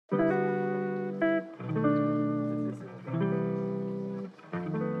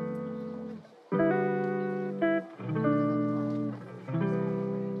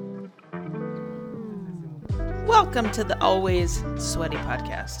Welcome to the Always Sweaty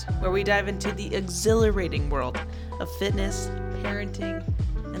podcast, where we dive into the exhilarating world of fitness, parenting,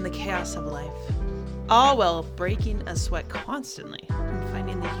 and the chaos of life, all while breaking a sweat constantly and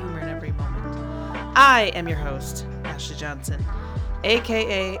finding the humor in every moment. I am your host, Ashley Johnson,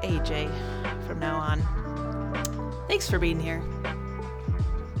 aka AJ, from now on. Thanks for being here.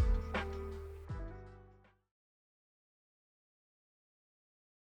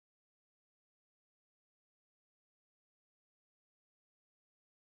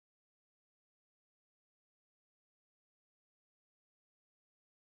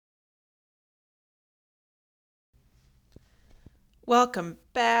 Welcome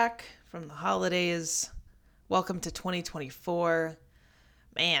back from the holidays. Welcome to 2024.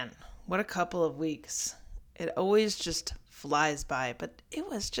 Man, what a couple of weeks. It always just flies by, but it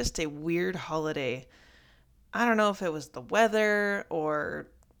was just a weird holiday. I don't know if it was the weather or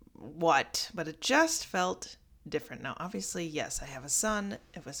what, but it just felt different. Now, obviously, yes, I have a son.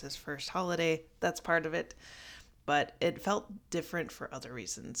 It was his first holiday. That's part of it. But it felt different for other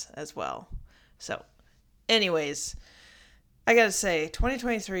reasons as well. So, anyways, I gotta say,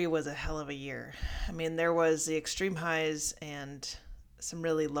 2023 was a hell of a year. I mean, there was the extreme highs and some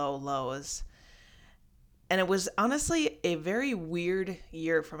really low lows. And it was honestly a very weird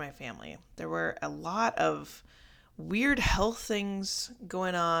year for my family. There were a lot of weird health things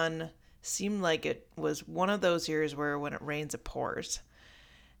going on. Seemed like it was one of those years where when it rains, it pours.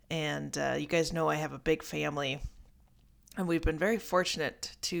 And you guys know I have a big family. And we've been very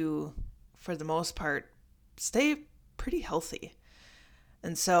fortunate to, for the most part, stay pretty healthy.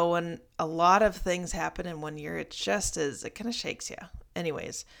 And so when a lot of things happen in one year, it kind of shakes you.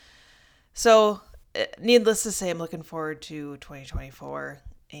 Anyways, so needless to say, I'm looking forward to 2024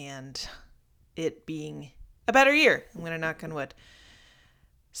 and it being a better year. I'm going to knock on wood.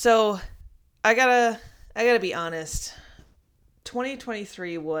 So I gotta be honest.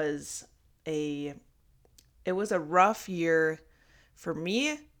 2023 was a rough year for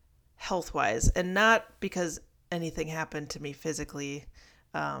me health-wise, and not because anything happened to me physically,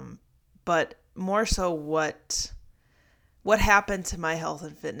 but more so what happened to my health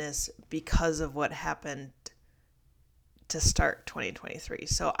and fitness because of what happened to start 2023.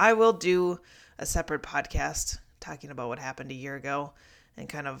 So I will do a separate podcast talking about what happened a year ago and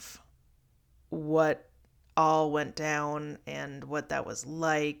kind of what all went down and what that was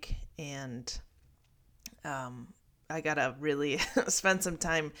like. And I gotta really spend some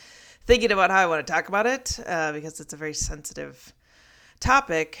time thinking about how I want to talk about it because it's a very sensitive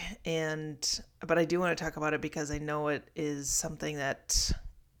topic, but I do want to talk about it because I know it is something that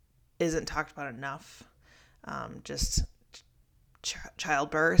isn't talked about enough. Just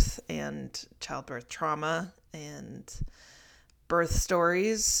childbirth and childbirth trauma and birth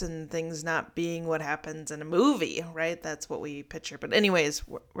stories and things not being what happens in a movie, right? That's what we picture. But anyways,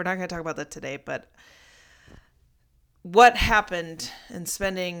 we're not going to talk about that today, but what happened in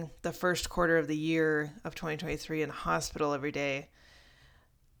spending the first quarter of the year of 2023 in the hospital every day,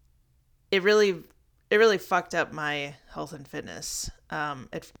 it really fucked up my health and fitness.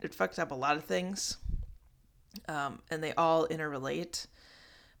 It fucked up a lot of things, and they all interrelate.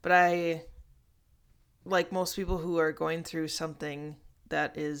 But I, like most people who are going through something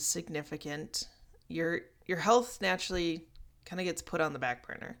that is significant, your health naturally kind of gets put on the back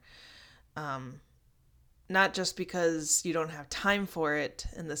burner. Not just because you don't have time for it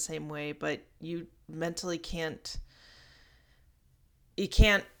in the same way, but you mentally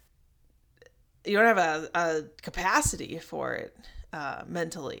you don't have a capacity for it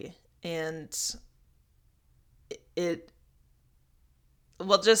mentally. And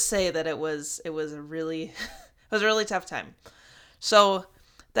we'll just say that it was a really, it was a really tough time. So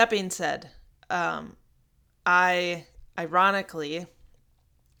that being said, I ironically,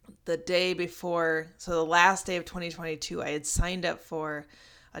 the day before, so the last day of 2022, I had signed up for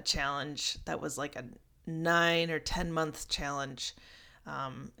a challenge that was like a 9 or 10 month challenge.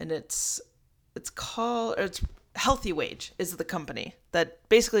 And it's Healthy Wage is the company that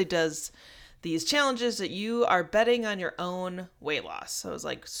basically does these challenges that you are betting on your own weight loss. So I was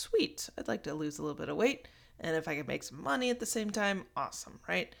like, sweet, I'd like to lose a little bit of weight. And if I could make some money at the same time, awesome,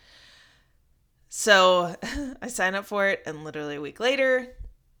 right? So I signed up for it, and literally a week later,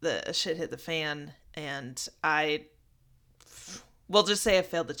 the shit hit the fan, and we'll just say I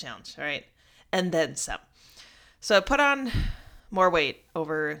failed the challenge, right? And then some. So I put on more weight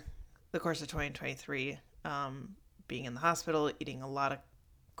over the course of 2023, being in the hospital, eating a lot of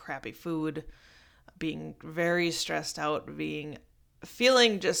crappy food, being very stressed out,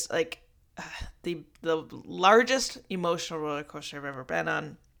 feeling just like the largest emotional roller coaster I've ever been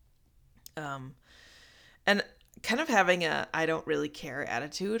on. And kind of having a I don't really care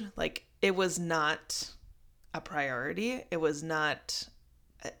attitude. Like, it was not a priority. It was not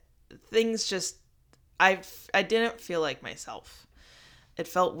things just I didn't feel like myself. It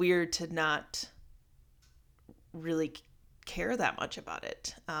felt weird to not really care that much about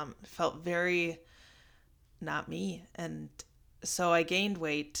it. It felt very not me. And so I gained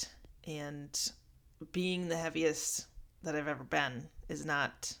weight, and being the heaviest that I've ever been is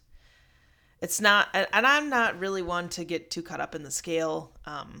not, it's not, and I'm not really one to get too caught up in the scale.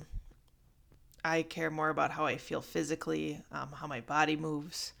 I care more about how I feel physically, how my body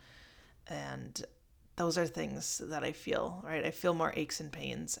moves. And those are things that I feel, right? I feel more aches and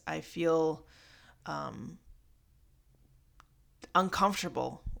pains. I feel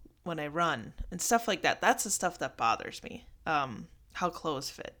uncomfortable when I run and stuff like that. That's the stuff that bothers me. How clothes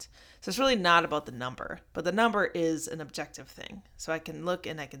fit. So it's really not about the number, but the number is an objective thing. So I can look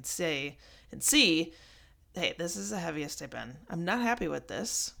and I can say and see, hey, this is the heaviest I've been. I'm not happy with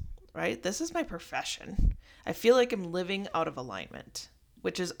this, right? This is my profession. I feel like I'm living out of alignment,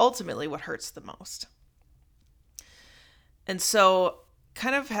 which is ultimately what hurts the most. And so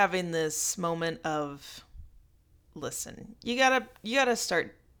kind of having this moment of, listen, you gotta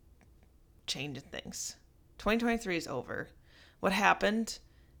start changing things. 2023 is over. What happened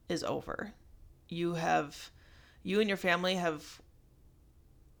is over. You and your family have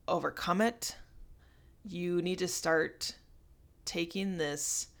overcome it. You need to start taking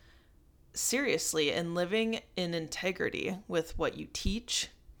this seriously and living in integrity with what you teach,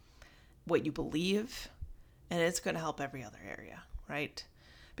 what you believe, and it's going to help every other area, right?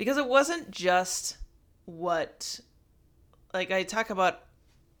 Because it wasn't just what, like, I talk about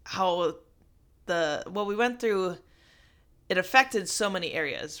how what we went through, it affected so many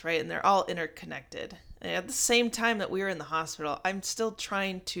areas, right? And they're all interconnected. And at the same time that we were in the hospital, I'm still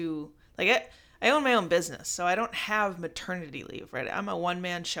trying to, like, I own my own business, so I don't have maternity leave, right? I'm a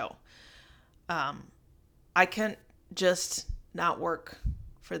one-man show. I can't just not work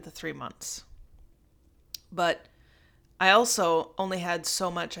for the 3 months. But I also only had so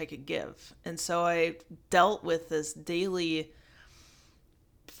much I could give. And so I dealt with this daily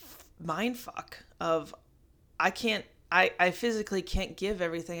mind fuck of I physically can't give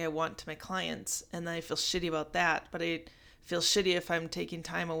everything I want to my clients, and then I feel shitty about that, but I feel shitty if I'm taking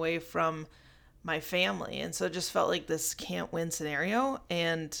time away from my family. And so it just felt like this can't win scenario,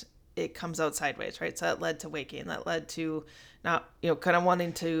 and it comes out sideways, right? So that led to weight gain. That led to not, kind of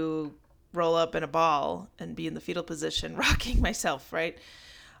wanting to roll up in a ball and be in the fetal position, rocking myself, right?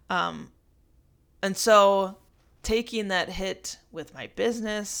 And so taking that hit with my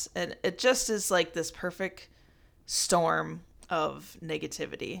business, and it just is like this perfect storm of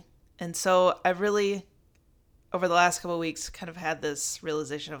negativity. And so I really, over the last couple of weeks, kind of had this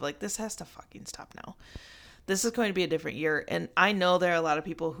realization of like, this has to fucking stop now. This is going to be a different year. And I know there are a lot of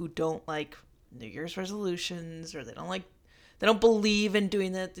people who don't like New Year's resolutions, or they don't believe in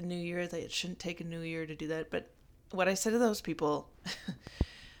doing that the new year. They shouldn't take a new year to do that. But what I say to those people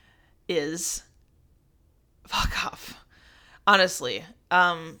is, fuck off. Honestly,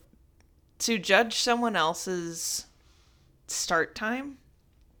 to judge someone else's start time,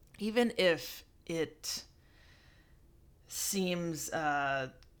 even if it seems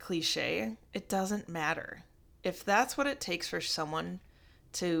cliche, it doesn't matter. If that's what it takes for someone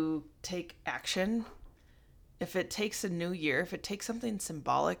to take action, if it takes a new year, if it takes something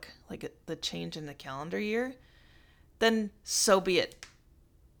symbolic, like the change in the calendar year, then so be it.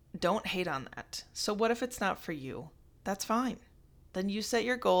 Don't hate on that. So what if it's not for you? That's fine. Then you set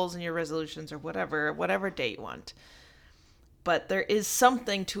your goals and your resolutions, or whatever date you want. But there is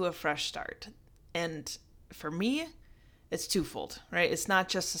something to a fresh start. And for me, it's twofold, right? It's not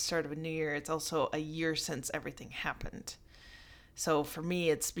just the start of a new year. It's also a year since everything happened. So for me,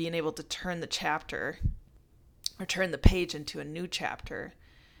 it's being able to turn the chapter, or turn the page into a new chapter.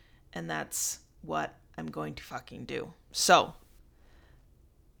 And that's what I'm going to fucking do. So,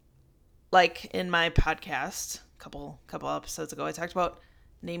 like in my podcast, couple episodes ago, I talked about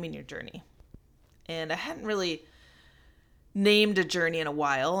naming your journey. And I hadn't really named a journey in a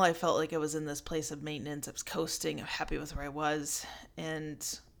while. I felt like I was in this place of maintenance. I was coasting. I'm happy with where I was. And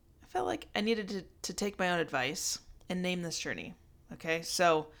I felt like I needed to take my own advice and name this journey. Okay,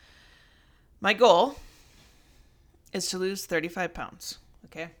 so my goal is to lose 35 pounds.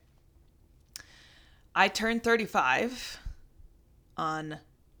 Okay. I turned 35 on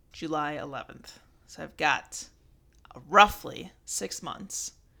July 11th. So I've got roughly 6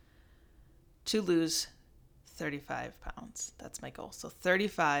 months to lose 35 pounds. That's my goal. So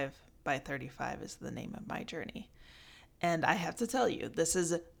 35 by 35 is the name of my journey. And I have to tell you, this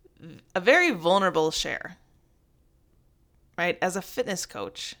is a very vulnerable share. right? As a fitness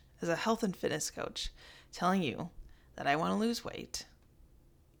coach, as a health and fitness coach, telling you that I want to lose weight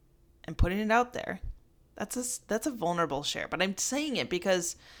and putting it out there, that's a vulnerable share. But I'm saying it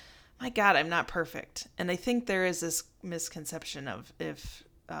because, my God, I'm not perfect. And I think there is this misconception of if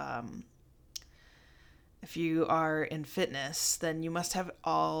you are in fitness, then you must have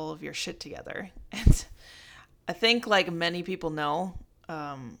all of your shit together. And I think, like many people know,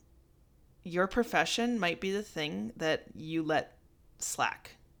 your profession might be the thing that you let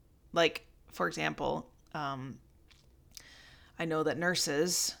slack. Like, for example, I know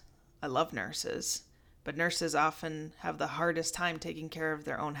that I love nurses, but nurses often have the hardest time taking care of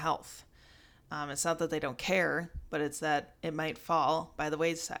their own health. It's not that they don't care, but it's that it might fall by the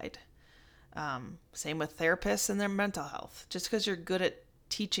wayside. Same with therapists and their mental health. Just because you're good at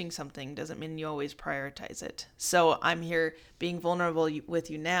teaching something doesn't mean you always prioritize it. So I'm here being vulnerable with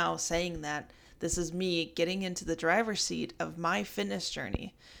you now, saying that this is me getting into the driver's seat of my fitness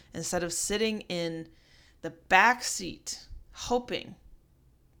journey instead of sitting in the back seat hoping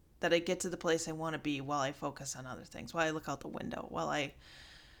that I get to the place I want to be while I focus on other things, while I look out the window, while I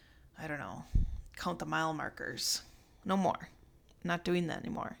don't know, count the mile markers. No more. I'm not doing that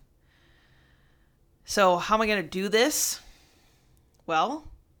anymore. So how am I going to do this? Well,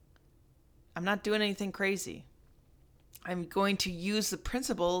 I'm not doing anything crazy. I'm going to use the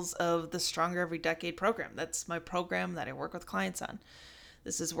principles of the Stronger Every Decade program. That's my program that I work with clients on.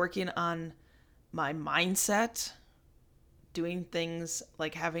 This is working on my mindset, doing things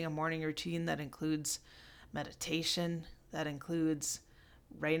like having a morning routine that includes meditation, that includes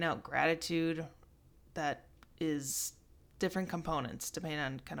writing out gratitude, that is different components depending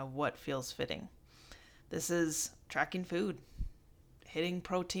on kind of what feels fitting. This is tracking food, hitting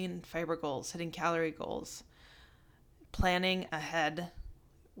protein, fiber goals, hitting calorie goals, planning ahead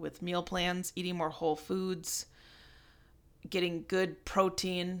with meal plans, eating more whole foods, getting good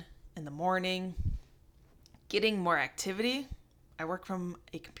protein in the morning, getting more activity. I work from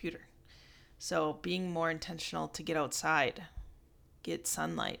a computer, so being more intentional to get outside, get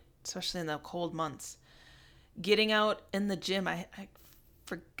sunlight, especially in the cold months. Getting out in the gym. I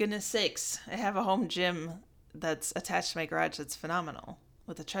for goodness sakes, I have a home gym that's attached to my garage that's phenomenal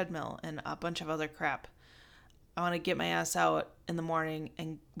with a treadmill and a bunch of other crap. I want to get my ass out in the morning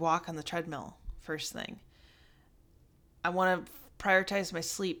and walk on the treadmill first thing. I want to prioritize my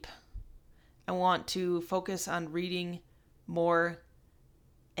sleep. I want to focus on reading more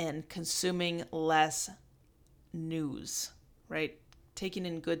and consuming less news, right? Taking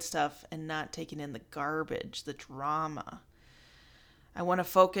in good stuff and not taking in the garbage, the drama. I want to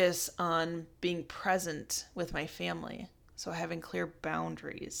focus on being present with my family, so having clear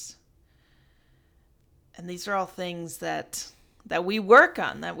boundaries. And these are all things that we work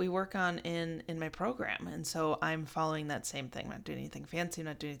on in my program. And so I'm following that same thing. I'm not doing anything fancy, I'm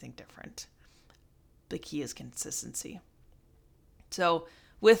not doing anything different. The key is consistency. So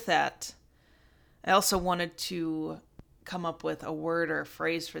with that, I also wanted to come up with a word or a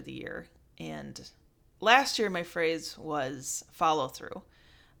phrase for the year. And last year my phrase was follow through.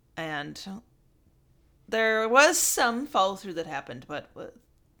 And there was some follow through that happened, but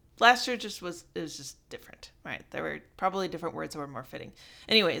last year it was just different, right? There were probably different words that were more fitting.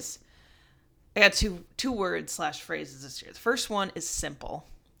 Anyways, I got two words / phrases this year. The first one is simple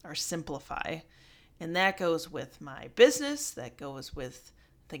or simplify. And that goes with my business. That goes with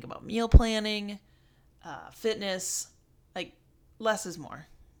think about meal planning, fitness. Like less is more.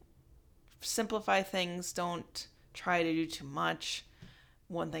 Simplify things. Don't try to do too much.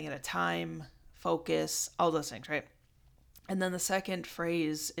 One thing at a time. Focus. All those things, right? And then the second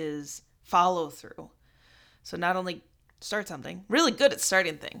phrase is follow through. So not only start something, really good at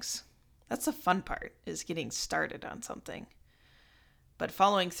starting things. That's the fun part, is getting started on something. But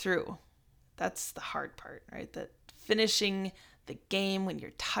following through, that's the hard part, right? That finishing the game when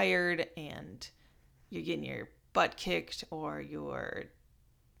you're tired and you're getting your butt kicked or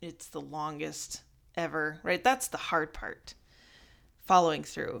it's the longest ever, right? That's the hard part, following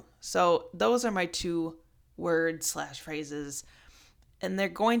through. So those are my two words / phrases, and they're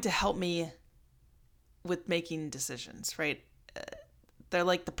going to help me with making decisions, right? They're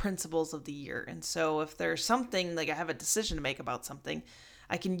like the principles of the year. And so if there's something, like I have a decision to make about something,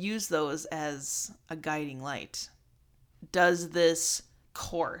 I can use those as a guiding light. Does this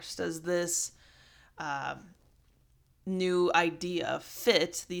course, does this new idea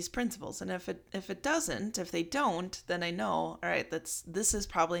fit these principles? And if it doesn't, if they don't, then I know, all right, this is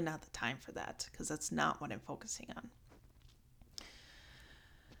probably not the time for that, because that's not what I'm focusing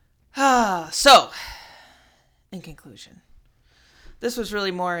on. So, in conclusion, this was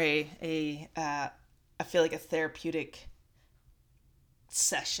really more I feel like a therapeutic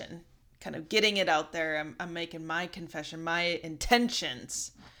session, kind of getting it out there. I'm making my confession, my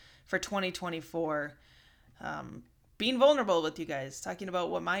intentions for 2024, being vulnerable with you guys, talking about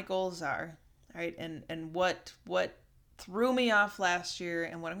what my goals are, right? And what threw me off last year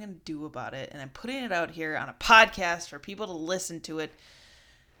and what I'm going to do about it. And I'm putting it out here on a podcast for people to listen to it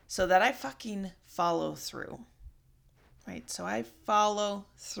so that I fucking follow through, right? So I follow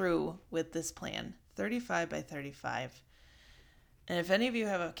through with this plan, 35 by 35. And if any of you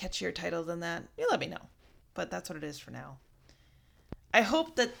have a catchier title than that, you let me know. But that's what it is for now. I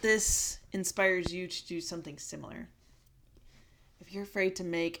hope that this inspires you to do something similar. If you're afraid to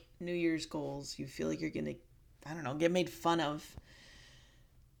make New Year's goals, you feel like you're going to, get made fun of,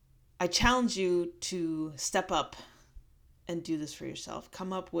 I challenge you to step up and do this for yourself.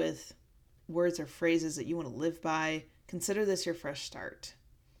 Come up with words or phrases that you want to live by. Consider this your fresh start.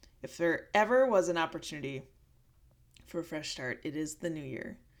 If there ever was an opportunity for a fresh start, it is the new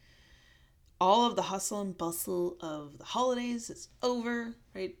year. All of the hustle and bustle of the holidays is over,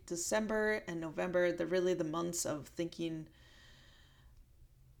 right? December and November, they're really the months of thinking,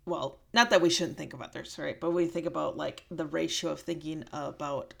 well, not that we shouldn't think of others, right? But we think about like the ratio of thinking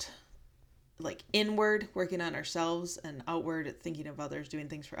about like inward, working on ourselves, and outward, thinking of others, doing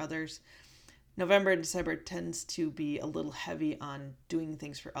things for others. November and December tends to be a little heavy on doing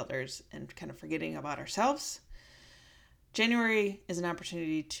things for others and kind of forgetting about ourselves. January is an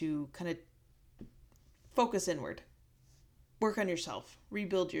opportunity to kind of focus inward, work on yourself,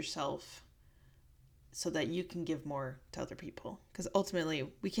 rebuild yourself so that you can give more to other people. Because ultimately,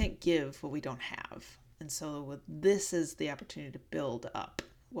 we can't give what we don't have. And so this is the opportunity to build up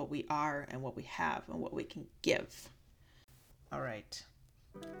what we are and what we have and what we can give. All right.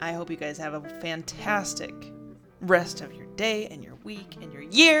 I hope you guys have a fantastic rest of your day and your week and your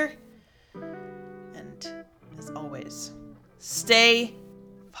year. And as always, stay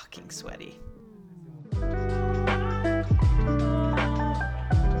fucking sweaty.